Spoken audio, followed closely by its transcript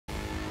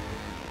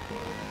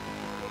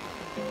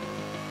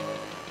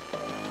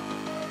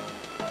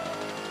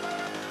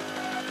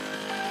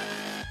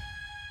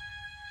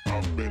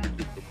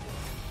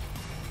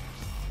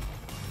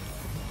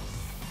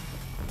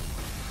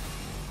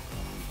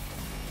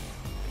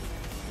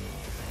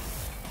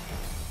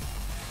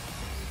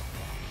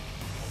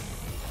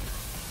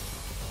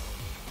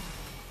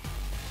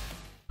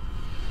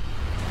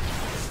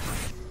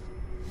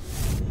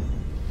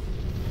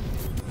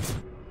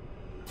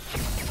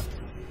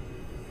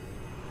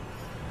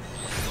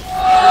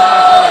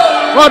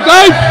Right,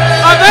 Dave?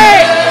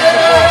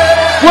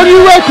 What do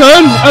you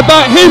reckon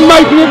about him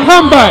making a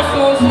comeback?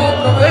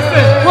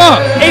 Listen,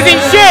 what? He's in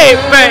shape,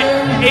 but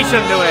he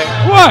shouldn't do it.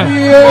 Why?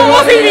 Well,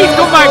 what's he need to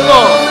come back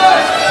for?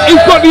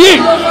 He's got the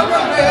itch.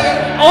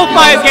 All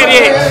fighters get the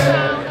itch.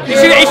 He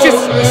should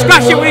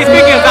scratch it with his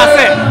fingers, that's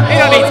it. He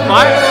don't need to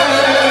fight.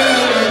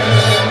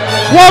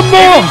 One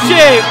more! He's in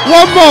shape.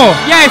 One more!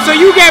 Yeah, so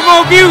you get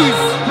more views.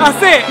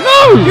 That's it.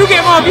 No! You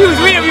get more views.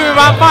 We interview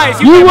about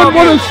fights. You wouldn't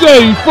want to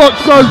see Froch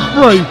goes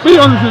free. Be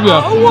honest with you.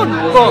 I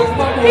wouldn't, but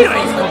he don't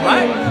need to come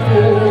back.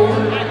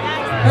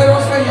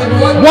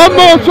 One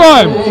more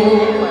time.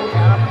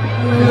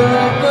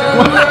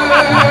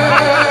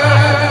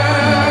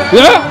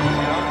 Yeah?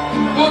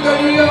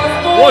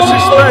 Watch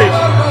his space.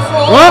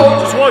 What?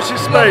 Just watch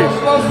his space.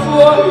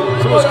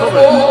 Someone's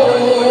coming.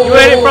 You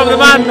heard it from the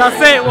man. That's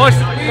it. Watch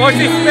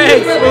his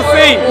space. We'll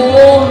see.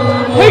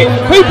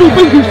 People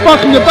think he's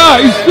fucking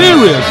about. He's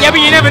serious. Yeah, but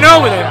you never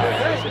know with him.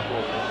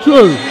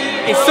 True.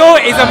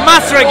 He's a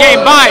master at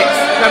getting bites.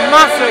 He's a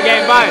master at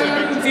getting bites.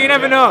 So you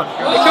never know.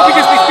 It could be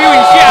just be spewing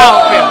shit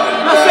out of him.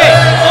 That's it.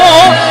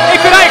 Or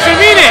it could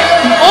actually mean it.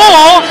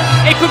 Or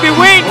it could be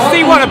waiting to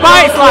see what a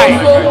bite's like.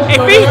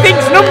 If he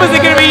thinks numbers are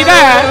going to be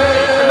there,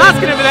 and that's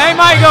going to be there, he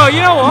might go,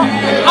 you know what?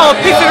 I'll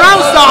piss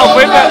around start off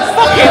with, but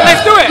fuck it,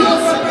 let's do it.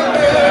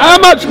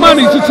 How much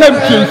money to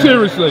tempt you,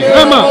 seriously?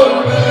 How much?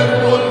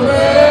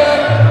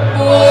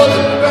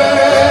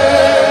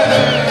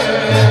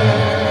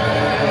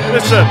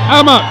 Listen.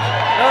 How much?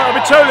 I'll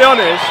be totally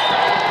honest.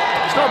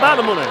 It's not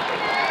about the money.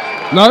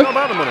 No? It's not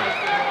about the money.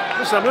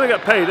 Listen, I'm going to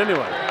get paid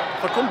anyway.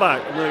 If I come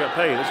back, I'm going to get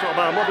paid. It's not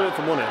about. I'm not doing it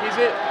for money. Is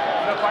it?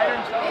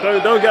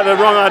 Don't get the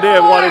wrong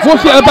idea of what it's.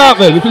 What's it about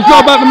then? If it's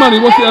not about the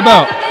money, what's it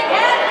about?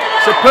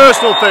 It's a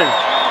personal thing.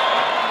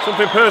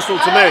 Something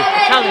personal to me.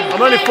 I'm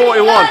only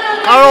 41.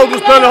 How old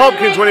was Bernard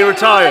Hopkins when he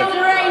retired?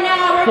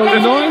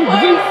 49, was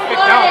he?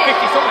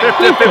 50 something.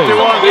 50,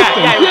 51.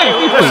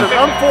 Yeah. Listen,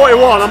 I'm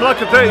 41. I'm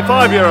like a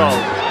 35-year-old.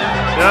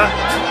 Yeah.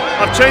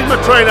 I've changed my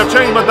train. I've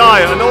changed my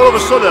diet, and all of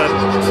a sudden,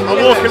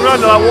 I'm walking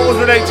around like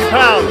 180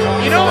 pounds.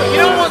 You know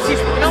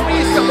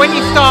when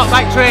you start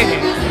like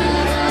training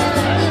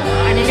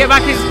and you get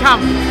back into camp,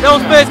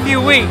 those first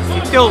few weeks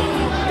you're still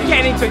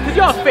getting into it because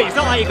you're fit. It's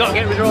not like you've got to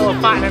get rid of all the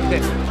fat and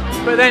everything.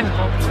 But then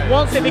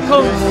once it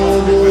becomes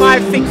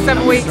 5, 6,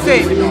 7 weeks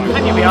in,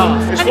 can you be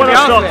arsed? It's when I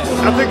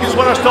think it's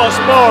when I start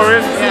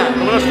sparring,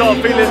 and when I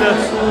start feeling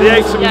the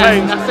aches and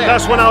pains.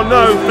 That's when I'll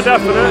know for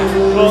definite.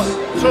 But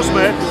trust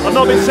me, I've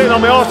not been sitting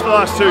on my arse for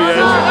the last 2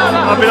 years.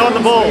 I've been on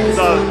the ball.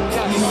 So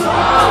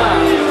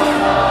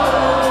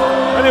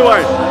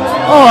anyway.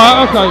 All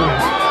right. Okay.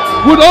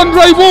 Would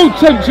Andre Ward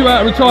tempt you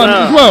out of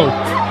retirement as well?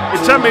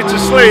 He'd tempt me to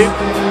sleep.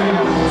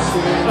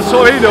 That's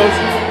all he does.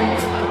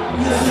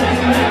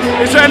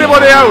 Is there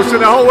anybody else in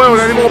the whole world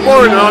any more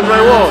boring than Andre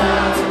Ward?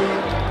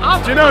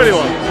 Do you know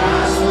anyone?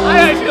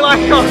 I actually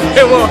like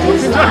Andre Ward.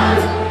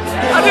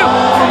 I do.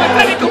 From a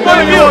technical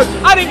point of view,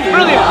 I think he's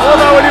brilliant. What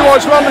about when you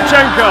watch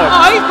Lomachenko?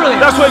 Oh, he's brilliant.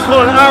 That's what you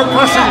call an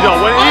outclassing job.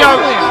 When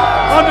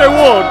Andre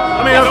Ward,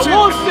 I mean,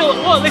 Ward's still.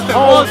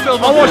 Ward's still.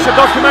 I watched a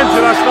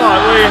documentary last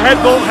night where he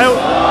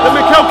the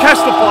Mikel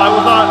Kessler fight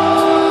was like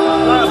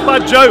a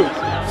bad joke.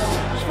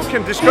 It's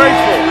fucking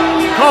disgraceful.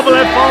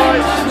 Kovalev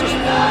fights.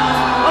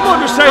 I'm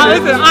not just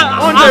saying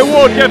Andre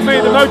Ward gave me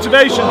the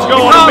motivation to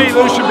go on and beat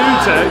Lucian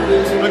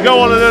Beauty and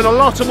go on and earn a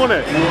lot of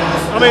money.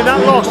 I mean,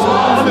 that loss,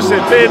 honestly,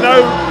 bear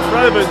no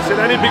relevance in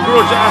any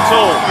begrudge at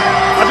all.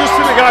 I just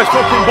think the guy's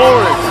fucking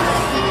boring.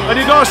 And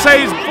you gotta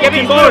say he's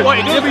fucking boring.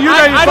 Yeah, but you know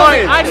he's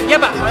fighting.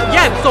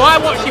 So I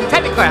watched him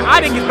technically.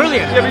 I think he's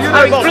brilliant. Yeah, but you know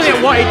I think it's brilliant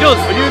what he does.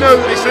 But you know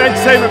it's an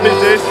entertainment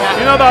business.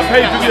 You know about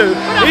pay-per-view.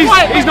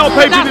 He's not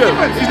pay-per-view.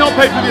 He's not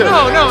pay-per-view.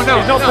 No.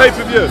 He's not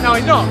pay-per-view. No,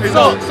 he's not.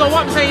 So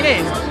what I'm saying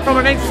is, from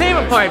an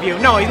entertainment point of view,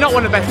 no, he's not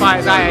one of the best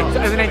fighters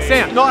as an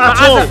entertainer. Not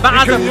at all. But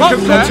as a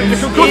boxer,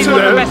 he's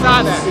one of the best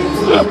out there.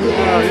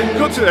 You can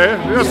cut to there.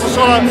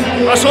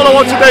 That's all I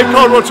want to Dave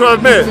Caldwell to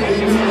admit.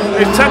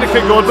 He's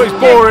technically good, but he's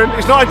boring.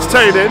 He's not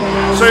entertaining,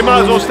 so he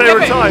might as well stay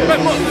retired.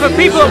 But for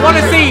people that want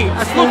to see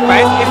a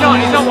slugfest, it's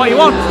not what you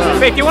want.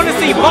 But if you want to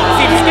see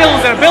boxing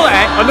skills and ability,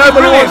 and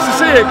nobody wants to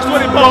see it because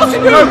when he boxed,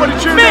 nobody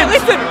tuned in.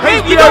 Listen,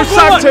 you don't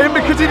sacked him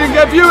because he didn't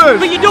get viewers.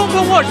 But you don't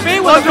go watch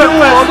Mayweather.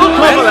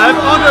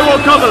 Andre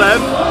Ward Kovalev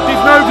did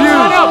no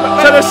views,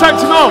 so they sacked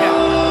him off.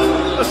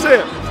 That's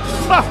it.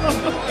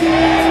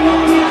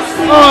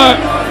 All right,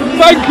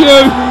 thank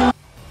you.